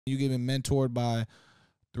You get mentored by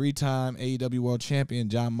 3-time AEW World Champion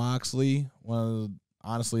Jon Moxley, one of the,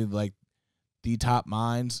 honestly like the top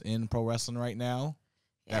minds in pro wrestling right now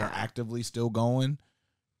that are actively still going.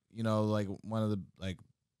 You know, like one of the like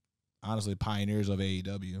honestly pioneers of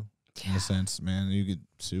AEW in a sense, man. You could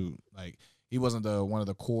sue like he wasn't the one of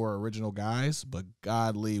the core original guys, but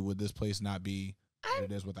godly would this place not be what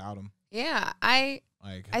it is without him. Yeah, I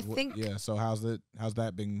think. Yeah, so how's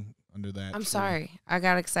that been under that? I'm sorry, I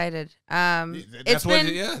got excited. That's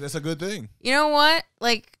that's a good thing. You know what?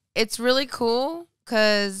 Like, it's really cool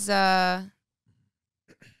because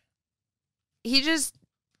he just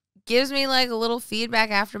gives me like a little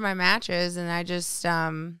feedback after my matches, and I just I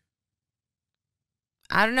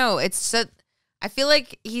don't know. I feel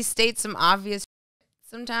like he states some obvious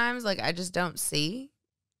sometimes, like I just don't see.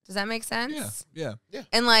 Does that make sense? Yeah.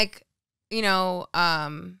 And like, you know,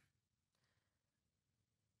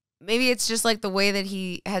 maybe it's just like the way that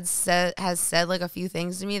he has said like a few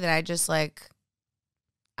things to me that I just like,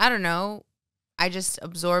 I don't know, I just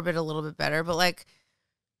absorb it a little bit better. But like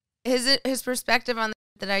his perspective on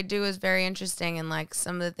that I do is very interesting, and like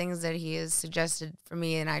some of the things that he has suggested for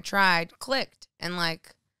me and I tried clicked, and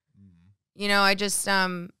like, you know, I just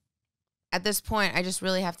at this point I just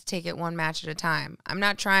really have to take it one match at a time. I'm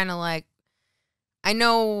not trying to like, I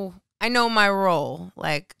know my role.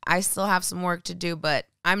 Like, I still have some work to do, but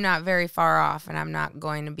I'm not very far off, and I'm not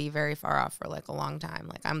going to be very far off for like a long time.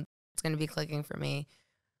 Like, it's going to be clicking for me,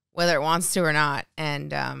 whether it wants to or not.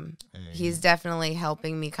 And he's definitely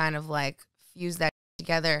helping me kind of like fuse that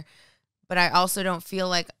together. But I also don't feel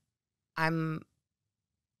like I'm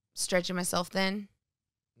stretching myself thin.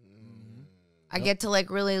 I get to like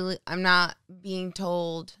really, I'm not being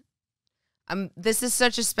told, this is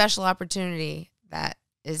such a special opportunity that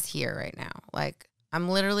is here right now. Like, I'm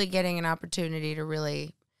literally getting an opportunity to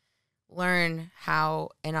really learn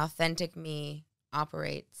how an authentic me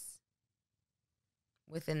operates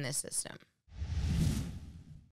within this system.